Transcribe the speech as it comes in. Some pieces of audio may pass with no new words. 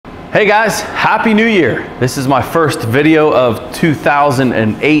Hey guys, Happy New Year. This is my first video of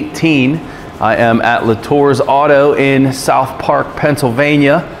 2018. I am at Latour's Auto in South Park,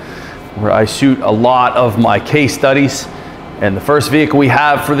 Pennsylvania, where I shoot a lot of my case studies. And the first vehicle we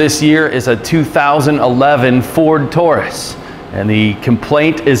have for this year is a 2011 Ford Taurus. And the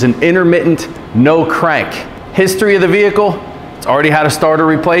complaint is an intermittent no crank. History of the vehicle, it's already had a starter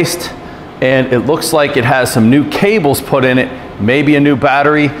replaced, and it looks like it has some new cables put in it, maybe a new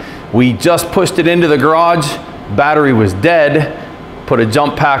battery. We just pushed it into the garage, battery was dead, put a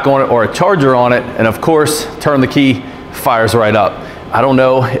jump pack on it or a charger on it, and of course, turn the key, fires right up. I don't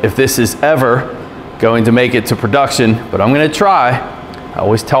know if this is ever going to make it to production, but I'm gonna try. I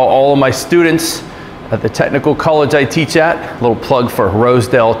always tell all of my students at the technical college I teach at, a little plug for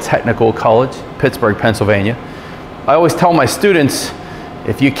Rosedale Technical College, Pittsburgh, Pennsylvania. I always tell my students,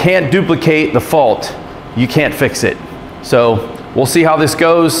 if you can't duplicate the fault, you can't fix it. So we'll see how this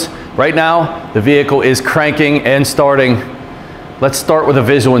goes. Right now, the vehicle is cranking and starting. Let's start with a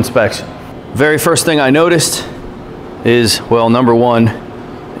visual inspection. Very first thing I noticed is, well, number one,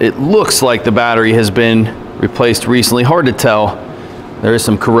 it looks like the battery has been replaced recently. Hard to tell. There is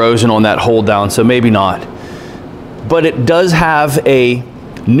some corrosion on that hold down, so maybe not. But it does have a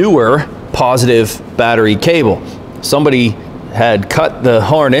newer positive battery cable. Somebody had cut the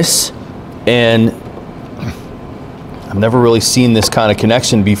harness, and I've never really seen this kind of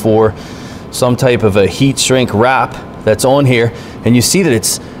connection before. Some type of a heat shrink wrap that's on here, and you see that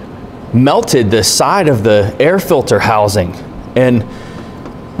it's melted the side of the air filter housing. And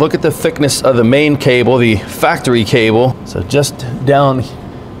look at the thickness of the main cable, the factory cable. So just down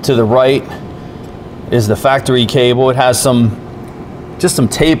to the right is the factory cable. It has just some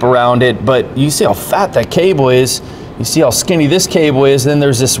tape around it, but you see how fat that cable is. You see how skinny this cable is. Then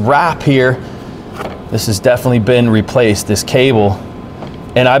there's this wrap here. This has definitely been replaced, this cable.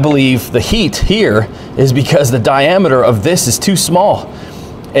 And I believe the heat here is because the diameter of this is too small.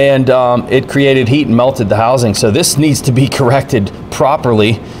 And it created heat and melted the housing. So this needs to be corrected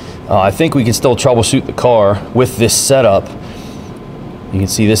properly. I think we can still troubleshoot the car with this setup. You can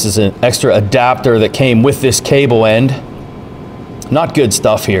see this is an extra adapter that came with this cable end. Not good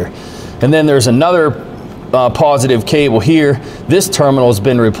stuff here. And then there's another positive cable here. This terminal has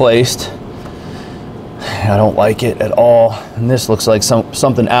been replaced. I don't like it at all. And this looks like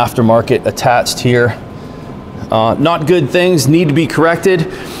something aftermarket attached here. Not good things, need to be corrected.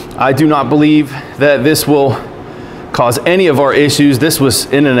 I do not believe that this will cause any of our issues. This was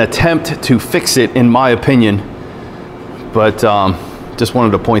in an attempt to fix it, in my opinion. But just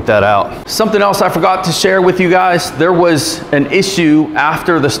wanted to point that out. Something else I forgot to share with you guys. There was an issue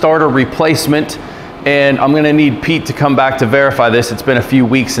after the starter replacement, and I'm gonna need Pete to come back to verify this. It's been a few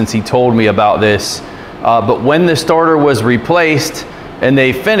weeks since he told me about this. But when the starter was replaced and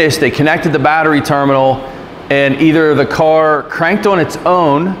they finished, they connected the battery terminal, and either the car cranked on its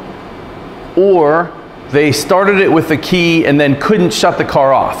own or they started it with the key and then couldn't shut the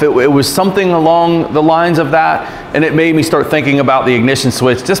car off. It was something along the lines of that, and it made me start thinking about the ignition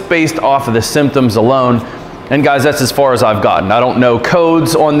switch just based off of the symptoms alone. And guys, that's as far as I've gotten. I don't know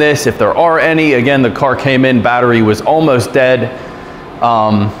codes on this, if there are any. Again, the car came in, battery was almost dead.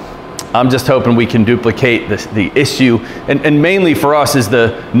 I'm just hoping we can duplicate the issue. And mainly for us is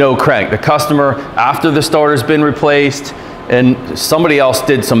the no crank. The customer, after the starter's been replaced, and somebody else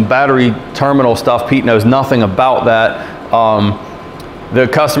did some battery terminal stuff, Pete knows nothing about that. The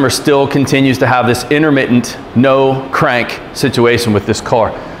customer still continues to have this intermittent no crank situation with this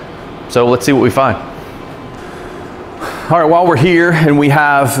car. So let's see what we find. All right, while we're here and we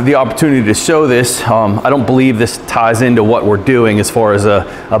have the opportunity to show this, I don't believe this ties into what we're doing as far as a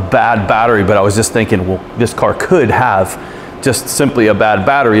bad battery, but I was just thinking, well, this car could have just simply a bad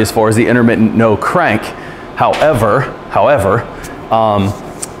battery as far as the intermittent no crank. However,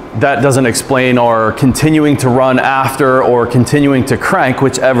 that doesn't explain our continuing to run after or continuing to crank,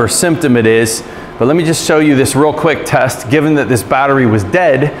 whichever symptom it is. But let me just show you this real quick test. Given that this battery was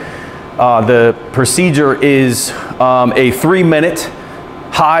dead, the procedure is a 3-minute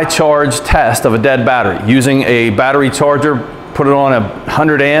high charge test of a dead battery. Using a battery charger, put it on a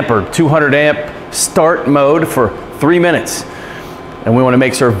 100 amp or 200 amp start mode for 3 minutes. And we want to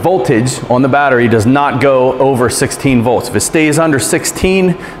make sure voltage on the battery does not go over 16 volts. If it stays under 16,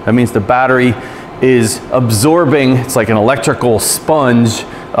 that means the battery is absorbing, it's like an electrical sponge,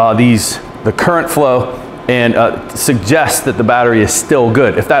 the current flow, and suggests that the battery is still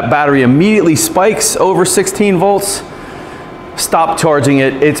good. If that battery immediately spikes over 16 volts, stop charging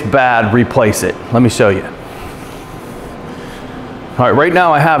it, it's bad, replace it. Let me show you. All right, right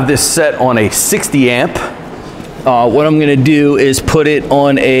now I have this set on a 60 amp. What I'm gonna do is put it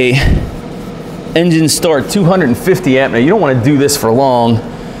on a engine start 250 amp. Now you don't want to do this for long,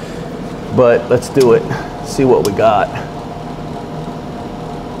 but let's do it. See what we got.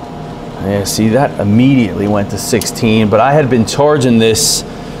 Yeah, see, that immediately went to 16, but I had been charging this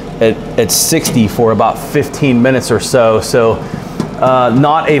at 60 for about 15 minutes or so. So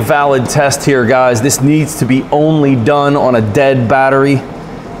not a valid test here, guys. This needs to be only done on a dead battery.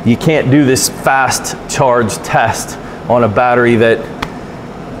 You can't do this fast charge test on a battery that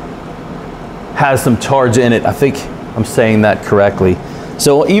has some charge in it. I think I'm saying that correctly.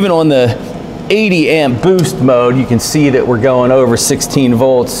 So even on the 80 amp boost mode, you can see that we're going over 16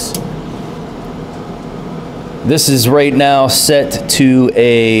 volts. This is right now set to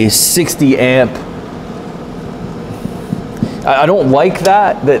a 60 amp. I don't like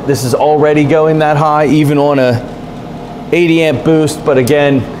that this is already going that high, even on a 80 amp boost, but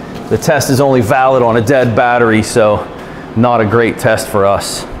again, the test is only valid on a dead battery, so not a great test for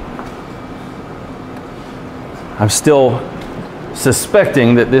us. I'm still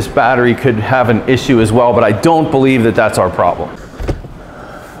suspecting that this battery could have an issue as well, but I don't believe that that's our problem.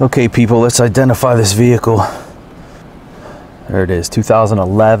 Okay, people, let's identify this vehicle. There it is,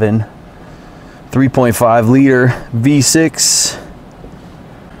 2011, 3.5 liter V6.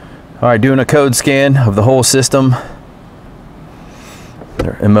 All right, doing a code scan of the whole system.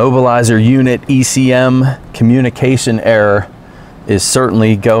 Their immobilizer unit ECM communication error is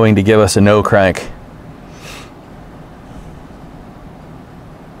certainly going to give us a no crank.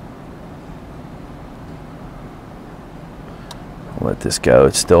 Let this go.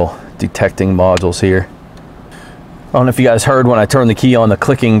 It's still detecting modules here. I don't know if you guys heard when I turned the key on, the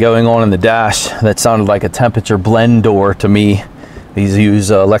clicking going on in the dash. That sounded like a temperature blend door to me. These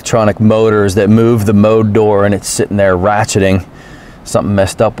use electronic motors that move the mode door, and it's sitting there ratcheting. Something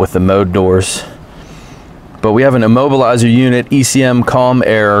messed up with the mode doors. But we have an immobilizer unit ECM COM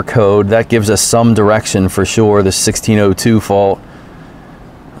error code. That gives us some direction for sure, the 1602 fault.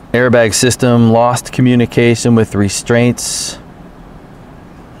 Airbag system, lost communication with restraints.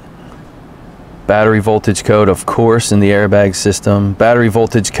 Battery voltage code, of course, in the airbag system. Battery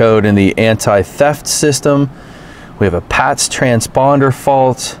voltage code in the anti-theft system. We have a PATS transponder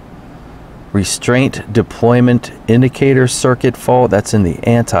fault. Restraint deployment indicator circuit fault. That's in the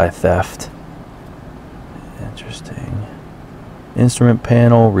anti-theft. Interesting. Instrument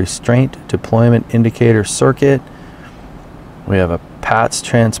panel, restraint deployment indicator circuit. We have a PATS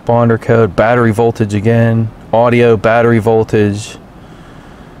transponder code. Battery voltage again. Audio, battery voltage.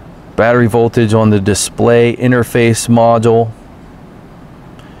 Battery voltage on the display interface module.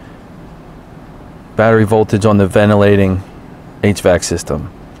 Battery voltage on the ventilating HVAC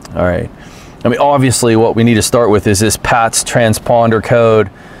system. All right. I mean, obviously what we need to start with is this PATS transponder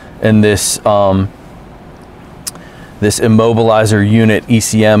code and this this immobilizer unit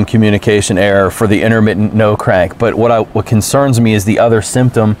ECM communication error for the intermittent no crank. But what concerns me is the other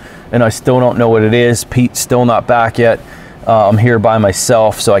symptom, and I still don't know what it is. Pete's still not back yet. I'm here by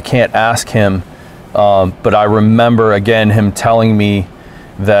myself, so I can't ask him. But I remember again him telling me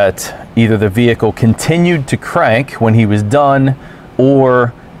that either the vehicle continued to crank when he was done,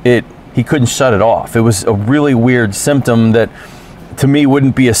 or he couldn't shut it off. It was a really weird symptom that to me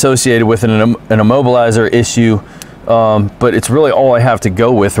wouldn't be associated with an immobilizer issue, but it's really all I have to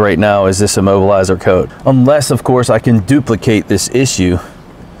go with right now is this immobilizer code. Unless, of course, I can duplicate this issue.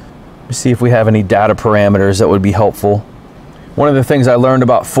 Let's see if we have any data parameters that would be helpful. One of the things I learned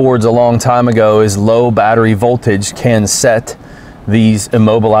about Fords a long time ago is low battery voltage can set these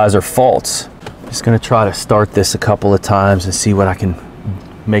immobilizer faults. I'm just gonna try to start this a couple of times and see what I can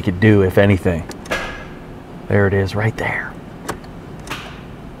make it do, if anything. There it is, right there.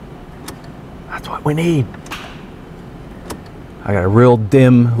 That's what we need. I got a real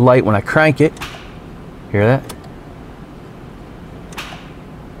dim light when I crank it. Hear that?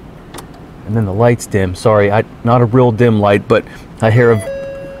 And then the light's dim. Sorry, not a real dim light, but I hear a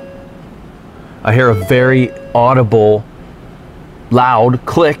very audible, loud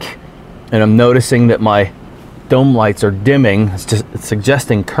click, and I'm noticing that my dome lights are dimming. It's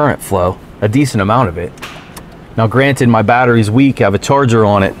suggesting current flow, a decent amount of it. Now granted, my battery's weak, I have a charger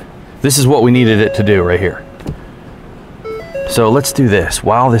on it. This is what we needed it to do right here. So let's do this.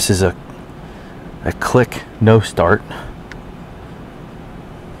 While this is a click no start,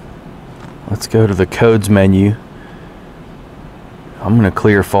 let's go to the codes menu. I'm gonna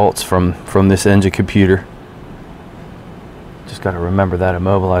clear faults from this engine computer. Just gotta remember that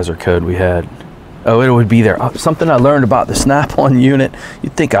immobilizer code we had. Oh, it would be there. Something I learned about the snap-on unit.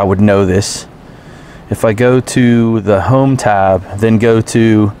 You'd think I would know this. If I go to the home tab, then go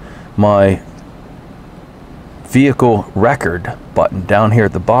to my vehicle record button down here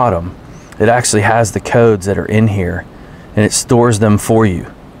at the bottom, it actually has the codes that are in here and it stores them for you.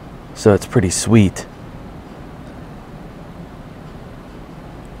 So it's pretty sweet.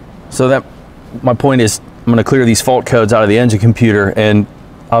 So that, my point is, I'm going to clear these fault codes out of the engine computer, and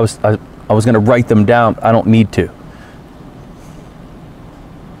I was going to write them down. I don't need to.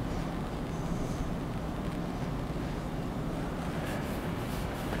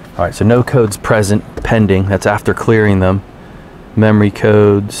 All right, so no codes present, pending. That's after clearing them. Memory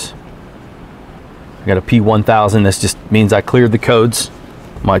codes. I got a P1000. This just means I cleared the codes.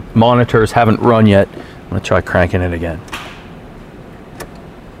 My monitors haven't run yet. I'm going to try cranking it again.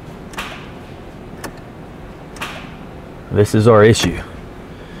 This is our issue.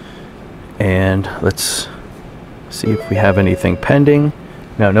 And let's see if we have anything pending.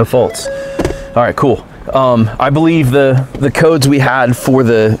 No faults. All right, cool. I believe the codes we had for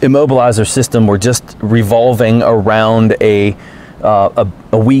the immobilizer system were just revolving around a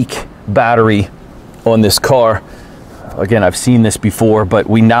weak battery on this car. Again, I've seen this before, but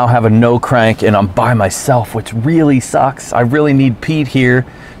we now have a no crank and I'm by myself, which really sucks. I really need Pete here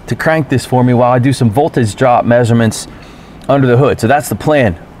to crank this for me while I do some voltage drop measurements under the hood. So that's the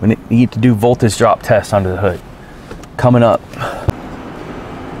plan. We need to do voltage drop tests under the hood. Coming up.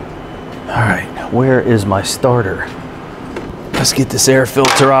 All right, where is my starter? Let's get this air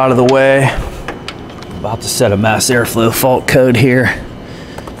filter out of the way. I'm about to set a mass airflow fault code here,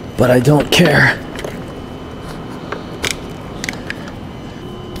 but I don't care.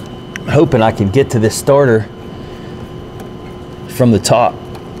 I'm hoping I can get to this starter from the top,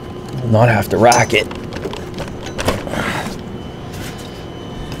 not have to rack it.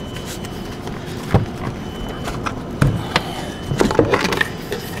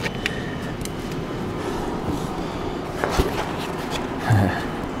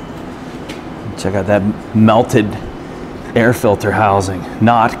 Check out that melted air filter housing.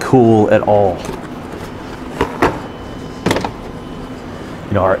 Not cool at all.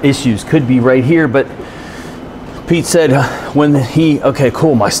 You know, our issues could be right here, but Pete said okay,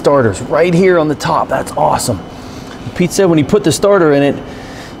 cool, my starter's right here on the top. That's awesome. Pete said when he put the starter in it,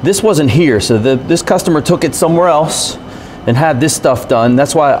 this wasn't here. So this customer took it somewhere else and had this stuff done.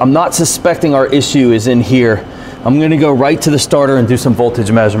 That's why I'm not suspecting our issue is in here. I'm gonna go right to the starter and do some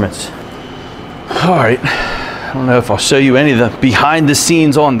voltage measurements. All right, I don't know if I'll show you any of the behind the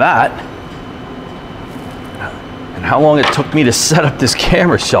scenes on that and how long it took me to set up this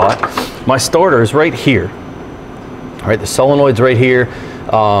camera shot. My starter is right here. All right, the solenoid's right here.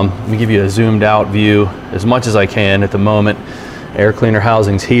 Let me give you a zoomed out view as much as I can at the moment. Air cleaner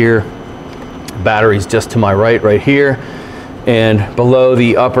housing's here. Battery's just to my right here. And below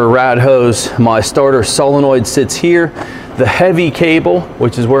the upper rad hose, my starter solenoid sits here. The heavy cable,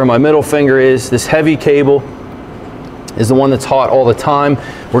 which is where my middle finger is, this heavy cable is the one that's hot all the time.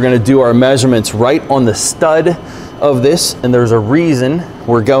 We're gonna do our measurements right on the stud of this, and there's a reason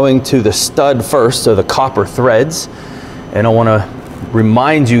we're going to the stud first, so the copper threads. And I wanna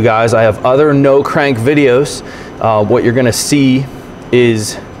remind you guys, I have other no crank videos. What you're gonna see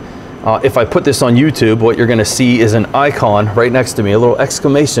is, if I put this on YouTube, what you're gonna see is an icon right next to me, a little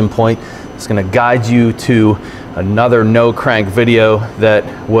exclamation point. It's gonna guide you to another no crank video that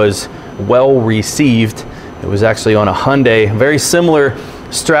was well received. It was actually on a Hyundai. Very similar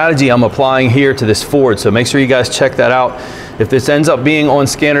strategy I'm applying here to this Ford, so make sure you guys check that out. If this ends up being on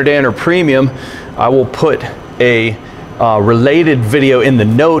ScannerDanner Premium, I will put a related video in the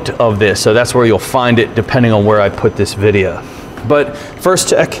note of this, so that's where you'll find it depending on where I put this video. But first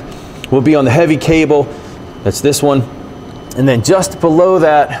check will be on the heavy cable. That's this one. And then just below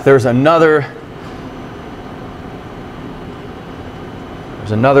that, there's another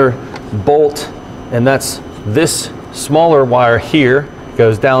bolt, and that's this smaller wire here,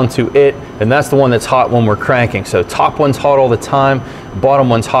 goes down to it, and that's the one that's hot when we're cranking. So top one's hot all the time, bottom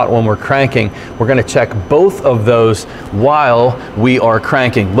one's hot when we're cranking. We're gonna check both of those while we are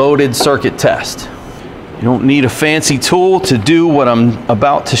cranking. Loaded circuit test. You don't need a fancy tool to do what I'm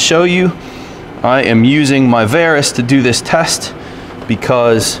about to show you. I am using my Varus to do this test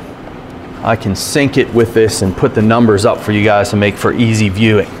because I can sync it with this and put the numbers up for you guys to make for easy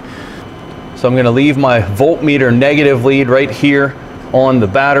viewing. So I'm gonna leave my voltmeter negative lead right here on the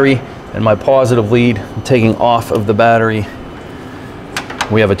battery and my positive lead I'm taking off of the battery.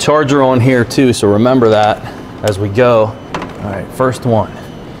 We have a charger on here too, so remember that as we go. All right, first one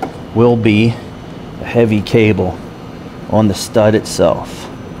will be a heavy cable on the stud itself.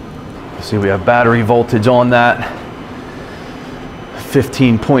 See, we have battery voltage on that.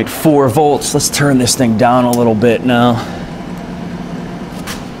 15.4 volts. Let's turn this thing down a little bit now.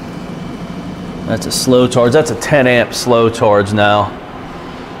 That's a slow charge. That's a 10 amp slow charge now.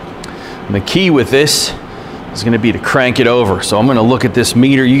 And the key with this is going to be to crank it over. So I'm going to look at this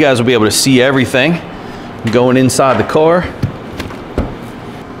meter. You guys will be able to see everything going inside the car.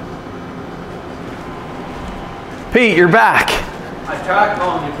 Pete, you're back. I tried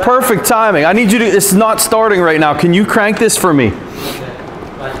calling you back. Perfect timing. I need you to, this is not starting right now. Can you crank this for me? I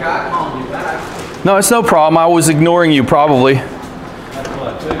tried calling you back. No, it's no problem. I was ignoring you probably. That's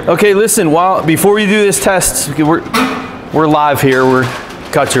what I figured. Okay, listen, before you do this test, we're live here.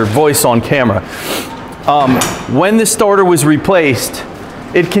 Got your voice on camera. When the starter was replaced,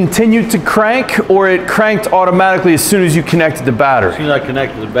 it continued to crank, or it cranked automatically as soon as you connected the battery? As soon as I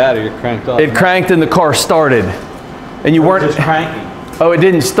connected the battery, it cranked off. It cranked and the car started. And you weren't just cranking. Oh, it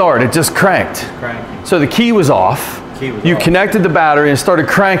didn't start, it just cranked. Cranking. So the key was off. You connected the battery and started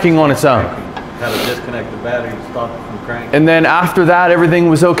cranking on its own. Had to disconnect the battery and stop it from cranking. And then after that, everything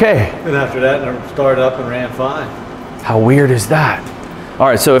was okay. And after that, it started up and ran fine. How weird is that? All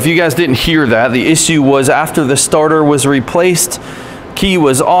right, so if you guys didn't hear that, the issue was after the starter was replaced, key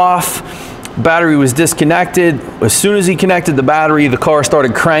was off, battery was disconnected. As soon as he connected the battery, the car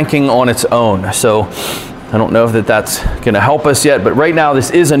started cranking on its own. So I don't know if that's gonna help us yet, but right now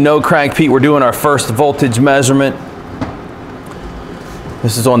this is a no crank, Pete. We're doing our first voltage measurement.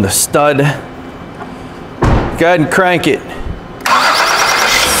 This is on the stud. Go ahead and crank it.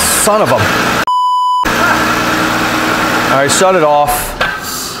 Son of a... All right, shut it off.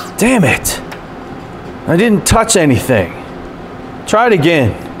 Damn it. I didn't touch anything. Try it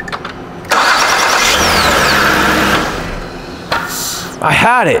again. I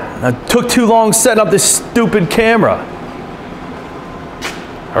had it. I took too long setting up this stupid camera.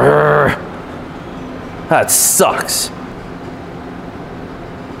 That sucks.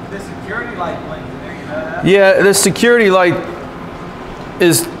 The security light blinking there, you know that? Yeah, the security light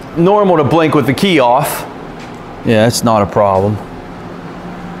is normal to blink with the key off. Yeah, it's not a problem.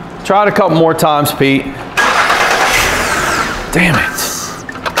 Try it a couple more times, Pete. Damn it.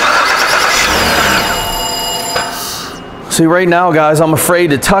 See, right now, guys, I'm afraid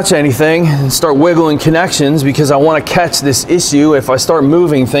to touch anything and start wiggling connections because I want to catch this issue. If I start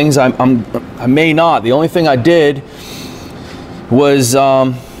moving things, I may not. The only thing I did was,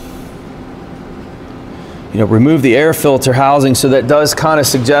 remove the air filter housing, so that does kind of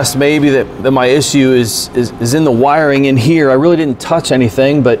suggest maybe that my issue is in the wiring in here. I really didn't touch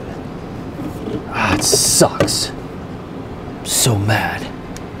anything, but it sucks. I'm so mad.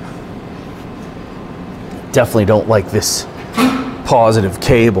 Definitely don't like this positive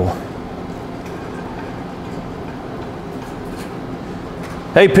cable.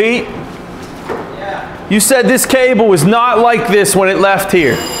 Hey, Pete. Yeah. You said this cable was not like this when it left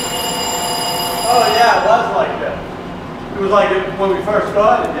here. Oh, yeah, it was like that. It was like it when we first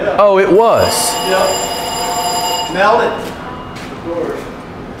started, yeah. Oh, it was. Yep. Melted. Of course.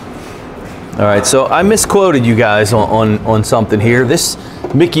 All right, so I misquoted you guys on something here. This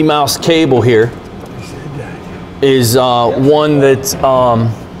Mickey Mouse cable here is one that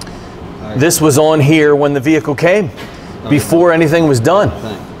this was on here when the vehicle came, before anything was done.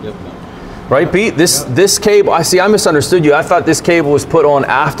 Right, Pete? This cable, I misunderstood you. I thought this cable was put on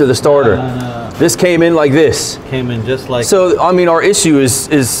after the starter. No. This came in like this. Came in just like. So, I mean, our issue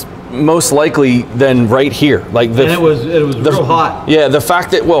is most likely then right here. Like the, and it was real hot. Yeah, the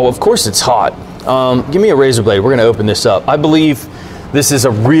fact that, well, of course it's hot. Give me a razor blade. We're gonna open this up. I believe this is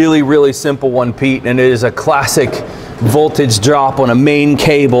a really, really simple one, Pete, and it is a classic voltage drop on a main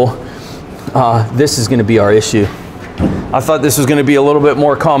cable. This is gonna be our issue. I thought this was gonna be a little bit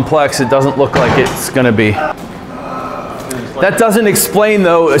more complex. It doesn't look like it's gonna be. That doesn't explain,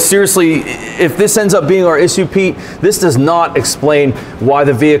 though, seriously, if this ends up being our issue, Pete, this does not explain why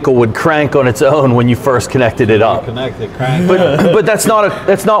the vehicle would crank on its own when you first connected it up. But that's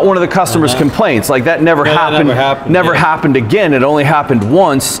not one of the customer's complaints. Like, that never happened. Never happened again. It only happened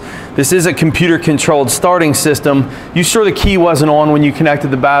once. This is a computer-controlled starting system. You sure the key wasn't on when you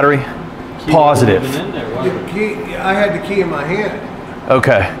connected the battery? Positive. The key, I had the key in my hand.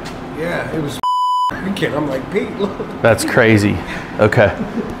 Okay. Yeah, it was again. I'm like, Pete, look. That's crazy. Okay.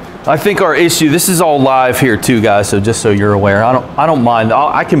 I think our issue, this is all live here too, guys, so just so you're aware. I don't mind.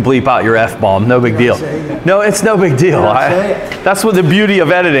 I can bleep out your F-bomb. No big deal. No, it's no big deal. That's what the beauty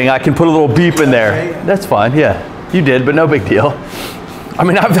of editing. I can put a little beep in there. That's fine. Yeah. You did, but no big deal. I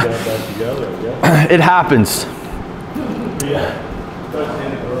mean, it happens.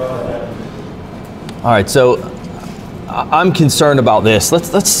 All right, so I'm concerned about this.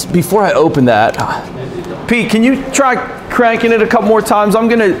 Let's before I open that, Pete, can you try cranking it a couple more times? I'm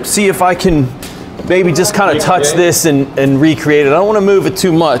gonna see if I can maybe just kind of touch this and recreate it. I don't want to move it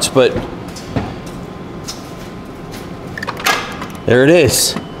too much, but There it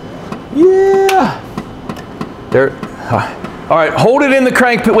is. Yeah. There. All right, hold it in the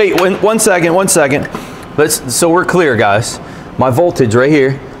crank. Wait, one second. So we're clear, guys. My voltage right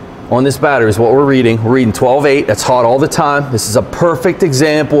here on this battery is what we're reading. We're reading 12.8. That's hot all the time. This is a perfect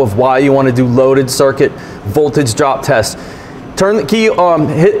example of why you want to do loaded circuit voltage drop test. Turn the key,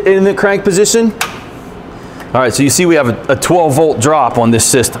 hit in the crank position. All right, so you see we have a 12 volt drop on this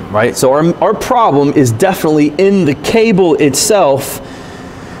system, right? So our problem is definitely in the cable itself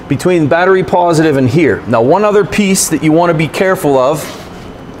between battery positive and here. Now, one other piece that you want to be careful of,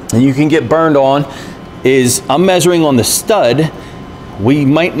 and you can get burned on, is I'm measuring on the stud. We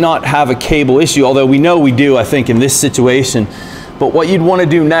might not have a cable issue, although we know we do, I think, in this situation. But what you'd want to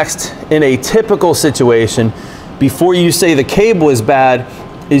do next in a typical situation, before you say the cable is bad,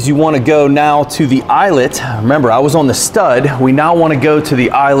 is you want to go now to the eyelet. Remember, I was on the stud. We now want to go to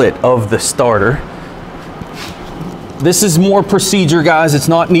the eyelet of the starter. This is more procedure, guys. It's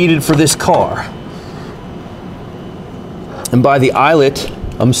not needed for this car. And by the eyelet,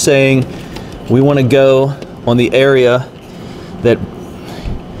 I'm saying we want to go on the area that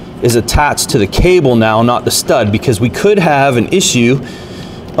is attached to the cable now, not the stud, because we could have an issue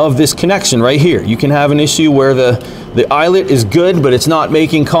of this connection right here. You can have an issue where the eyelet is good, but it's not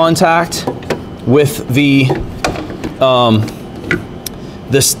making contact with the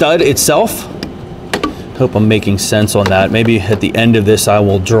stud itself. Hope I'm making sense on that. Maybe at the end of this I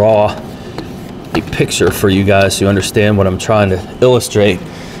will draw a picture for you guys so you understand what I'm trying to illustrate.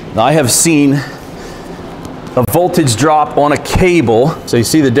 Now, I have seen a voltage drop on a cable, so you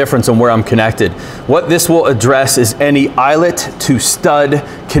see the difference on where I'm connected. What this will address is any eyelet to stud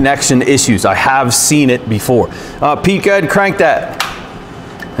connection issues. I have seen it before. Pete, go ahead and crank that.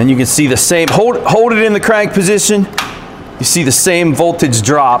 And you can see the same, hold it in the crank position. You see the same voltage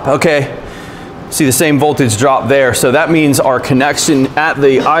drop, okay. See the same voltage drop there. So that means our connection at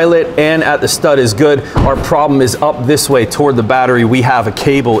the eyelet and at the stud is good. Our problem is up this way toward the battery. We have a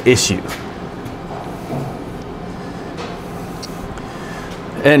cable issue.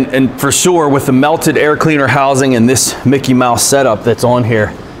 And for sure, with the melted air cleaner housing and this Mickey Mouse setup that's on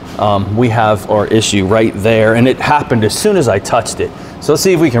here, we have our issue right there. And it happened as soon as I touched it. So let's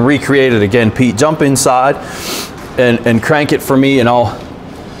see if we can recreate it again. Pete, jump inside and crank it for me, and I'll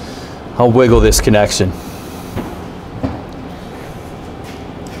wiggle this connection.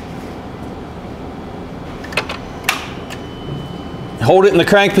 Hold it in the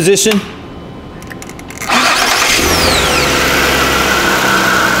crank position.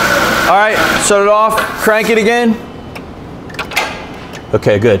 All right, shut it off, crank it again.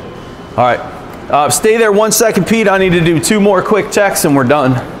 Okay, good. All right, stay there 1 second, Pete. I need to do 2 more quick checks and we're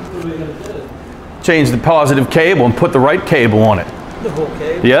done. What are we gonna do? Change the positive cable and put the right cable on it. The whole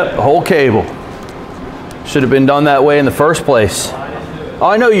cable? Yep, the whole cable. Should have been done that way in the first place. I didn't do it. Oh,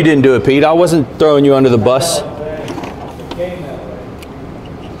 I know you didn't do it, Pete. I wasn't throwing you under the bus. It came that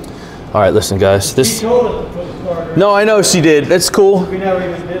way. All right, listen, guys. She told us to put the starter in. No, I know she did. That's cool. We never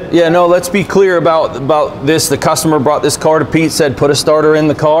even did it. Yeah, no, let's be clear about this. The customer brought this car to Pete, said put a starter in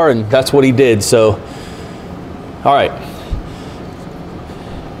the car, and that's what he did. So, all right.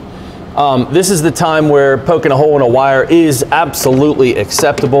 This is the time where poking a hole in a wire is absolutely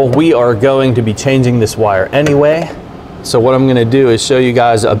acceptable. We are going to be changing this wire anyway. So what I'm gonna do is show you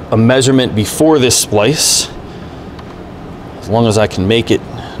guys a measurement before this splice. As long as I can make it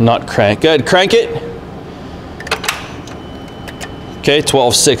not crank. Good, crank it. Okay,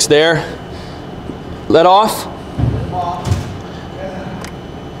 12.6 there. Let off.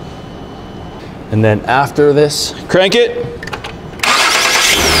 And then after this, crank it.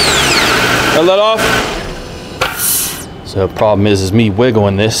 And let off. So the problem is me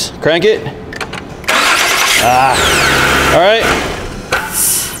wiggling this. Crank it. All right.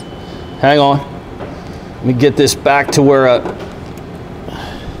 Hang on. Let me get this back to where I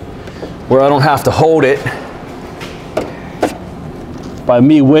don't have to hold it. By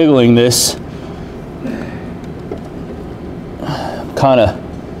me wiggling this, I'm kind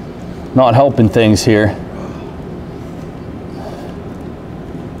of not helping things here.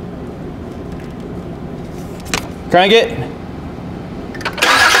 Crank it.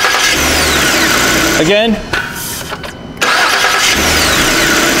 Again.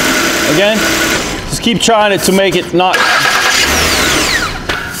 Again. Just keep trying it to make it not.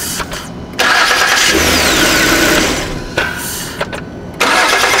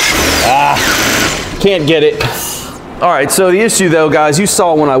 Can't get it. All right, so the issue though, guys, you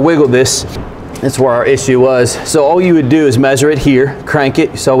saw when I wiggled this, that's where our issue was. So all you would do is measure it here, crank it.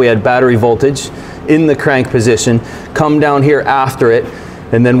 You saw we had battery voltage in the crank position, come down here after it,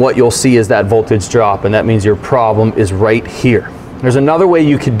 and then what you'll see is that voltage drop, and that means your problem is right here. There's another way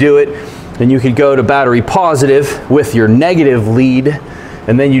you could do it, and you could go to battery positive with your negative lead,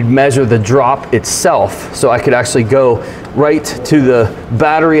 and then you'd measure the drop itself. So I could actually go right to the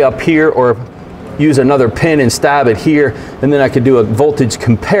battery up here, or use another pin and stab it here, and then I could do a voltage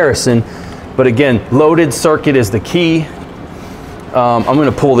comparison. But again, loaded circuit is the key. I'm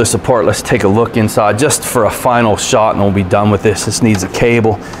gonna pull this apart. Let's take a look inside just for a final shot, and we'll be done with this. This needs a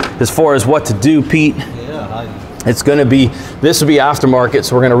cable. As far as what to do, Pete, it's gonna be, this will be aftermarket,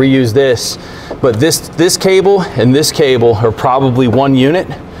 so we're gonna reuse this. But this cable and this cable are probably one unit.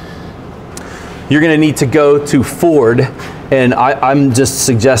 You're gonna need to go to Ford, and I'm just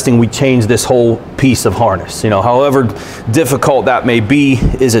suggesting we change this whole piece of harness. You know, however difficult that may be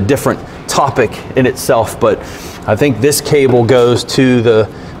is a different topic in itself, but I think this cable goes to the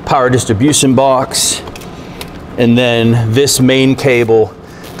power distribution box, and then this main cable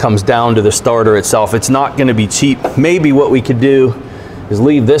comes down to the starter itself. It's not gonna be cheap. Maybe what we could do is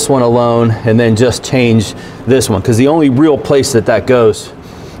leave this one alone and then just change this one, because the only real place that goes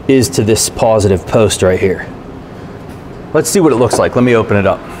is to this positive post right here. Let's see what it looks like. Let me open it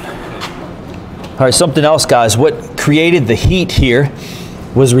up. All right, something else, guys. What created the heat here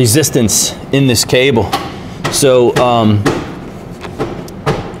was resistance in this cable. So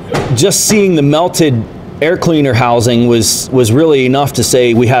just seeing the melted air cleaner housing was really enough to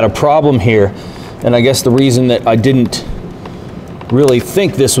say we had a problem here. And I guess the reason that I didn't really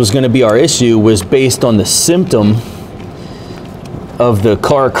think this was going to be our issue was based on the symptom of the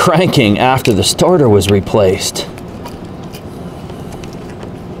car cranking after the starter was replaced.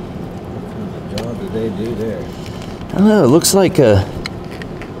 What job did they do there? I don't know, it looks like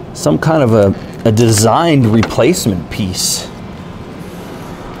some kind of a designed replacement piece.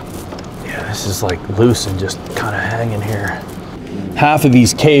 Yeah, this is like loose and just kind of hanging here. Half of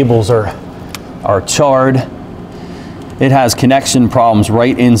these cables are charred. It has connection problems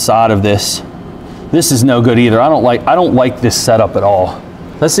right inside of this. This is no good either. I don't like this setup at all.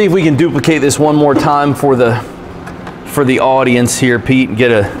 Let's see if we can duplicate this one more time for the audience here, Pete, and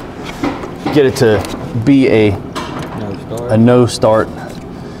get it to be a no start.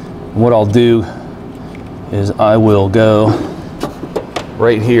 What I'll do is I will go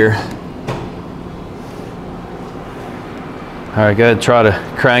right here. All right, go ahead, try to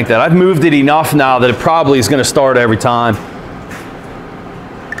crank that. I've moved it enough now that it probably is going to start every time.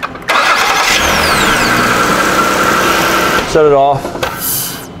 Shut it off.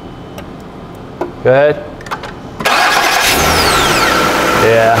 Go ahead.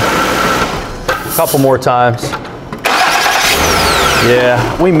 Yeah. A couple more times.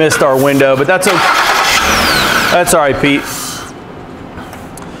 Yeah, we missed our window, but that's okay. That's all right, Pete.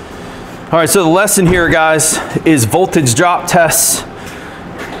 All right, so the lesson here, guys, is voltage drop tests.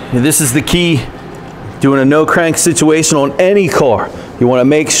 This is the key. Doing a no crank situation on any car, you want to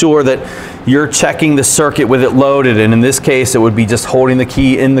make sure that you're checking the circuit with it loaded, and in this case, it would be just holding the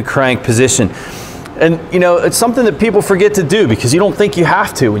key in the crank position. And you know, it's something that people forget to do because you don't think you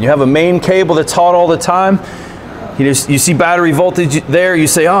have to. When you have a main cable that's hot all the time, you see battery voltage there, you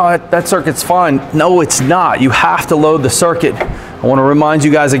say, oh, that circuit's fine. No, it's not. You have to load the circuit. I want to remind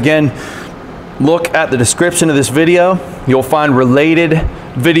you guys again, look at the description of this video. You'll find related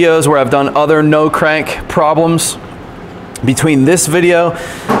videos where I've done other no crank problems. Between this video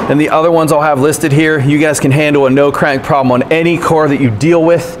and the other ones I'll have listed here, you guys can handle a no crank problem on any car that you deal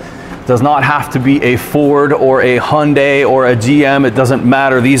with. It does not have to be a Ford or a Hyundai or a GM. It doesn't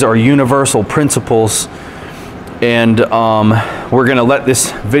matter. These are universal principles. And we're gonna let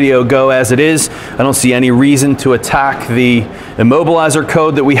this video go as it is. I don't see any reason to attack the immobilizer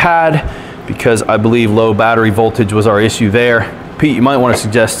code that we had because I believe low battery voltage was our issue there. Pete, you might want to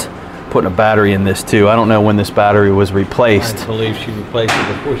suggest putting a battery in this too. I don't know when this battery was replaced. I believe she replaced it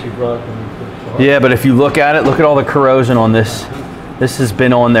before she brought it in. Yeah, but if you look at it, look at all the corrosion on this. This has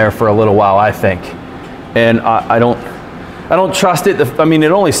been on there for a little while, I think. And I don't trust it. I mean,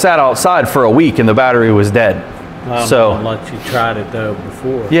 it only sat outside for a week and the battery was dead. So unless you tried it though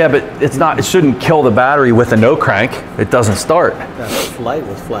before. Yeah, but it's not. It shouldn't kill the battery with a no crank. It doesn't start. That light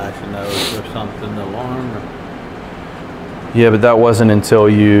was flashing though, or something, the alarm. Or... Yeah, but that wasn't until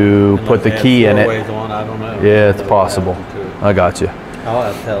you put the key in it. On, I don't know. Yeah, it's possible. I got you. I'll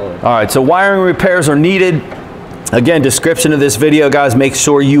have to tell her. All right, so wiring repairs are needed. Again, description of this video, guys. Make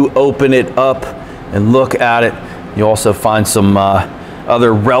sure you open it up and look at it. You'll also find some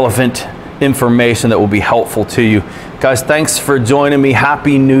other relevant information that will be helpful to you. Guys, thanks for joining me.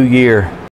 Happy New Year.